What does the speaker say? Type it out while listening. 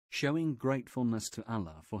Showing gratefulness to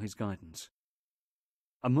Allah for his guidance.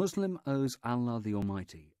 A Muslim owes Allah the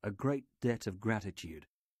Almighty a great debt of gratitude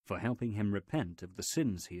for helping him repent of the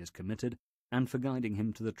sins he has committed and for guiding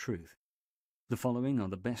him to the truth. The following are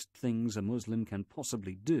the best things a Muslim can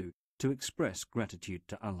possibly do to express gratitude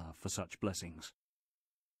to Allah for such blessings.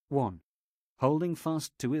 1. Holding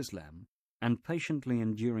fast to Islam and patiently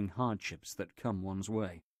enduring hardships that come one's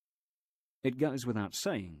way. It goes without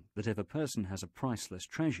saying that if a person has a priceless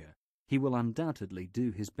treasure, he will undoubtedly do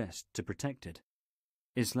his best to protect it.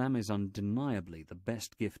 Islam is undeniably the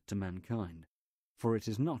best gift to mankind, for it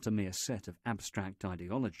is not a mere set of abstract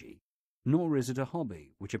ideology, nor is it a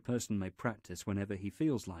hobby which a person may practice whenever he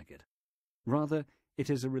feels like it. Rather, it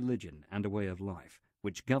is a religion and a way of life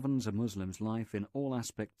which governs a Muslim's life in all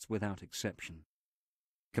aspects without exception.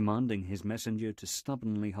 Commanding his messenger to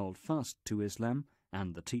stubbornly hold fast to Islam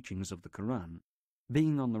and the teachings of the Quran,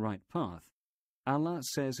 being on the right path, Allah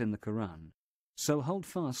says in the Quran, "So hold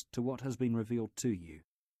fast to what has been revealed to you.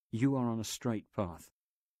 You are on a straight path."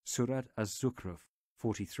 Surat Az-Zukhruf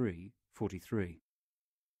 43:43.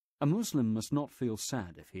 A Muslim must not feel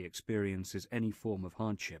sad if he experiences any form of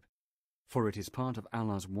hardship, for it is part of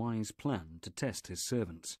Allah's wise plan to test his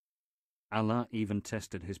servants. Allah even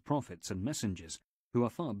tested his prophets and messengers, who are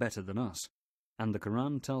far better than us, and the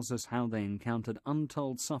Quran tells us how they encountered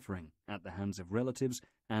untold suffering at the hands of relatives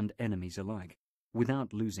and enemies alike,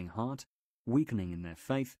 without losing heart, weakening in their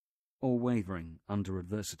faith, or wavering under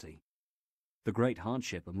adversity. The great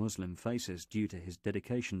hardship a Muslim faces due to his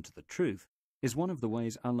dedication to the truth is one of the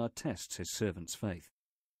ways Allah tests his servants' faith.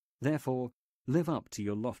 Therefore, live up to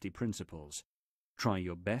your lofty principles, try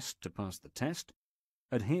your best to pass the test,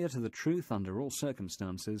 adhere to the truth under all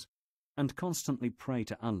circumstances, and constantly pray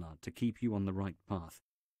to Allah to keep you on the right path,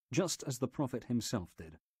 just as the Prophet himself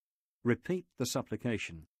did. Repeat the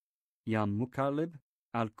supplication, Ya Muqallib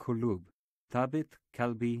al-Qulub, Thabit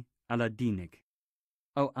Qalbi ala Dinik.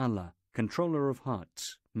 O Allah, controller of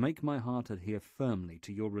hearts, make my heart adhere firmly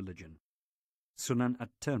to your religion. Sunan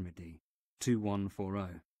at-Tirmidhi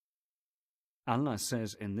 2140. Allah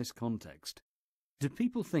says in this context, do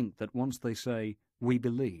people think that once they say, we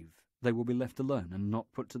believe, they will be left alone and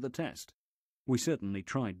not put to the test? We certainly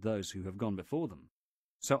tried those who have gone before them.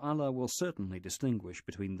 So Allah will certainly distinguish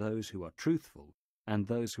between those who are truthful and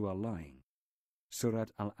those who are lying.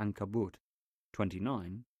 Surat Al-Ankabut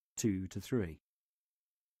 29:2-3.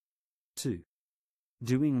 2.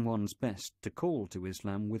 Doing one's best to call to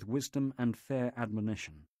Islam with wisdom and fair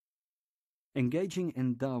admonition. Engaging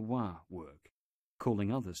in da'wah work,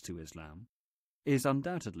 calling others to Islam, is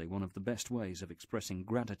undoubtedly one of the best ways of expressing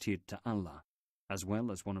gratitude to Allah, as well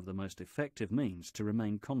as one of the most effective means to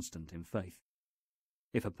remain constant in faith.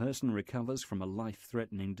 If a person recovers from a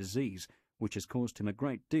life-threatening disease which has caused him a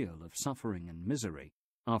great deal of suffering and misery,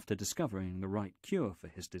 after discovering the right cure for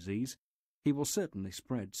his disease, he will certainly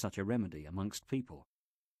spread such a remedy amongst people,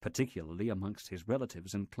 particularly amongst his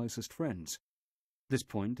relatives and closest friends. This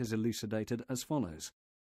point is elucidated as follows.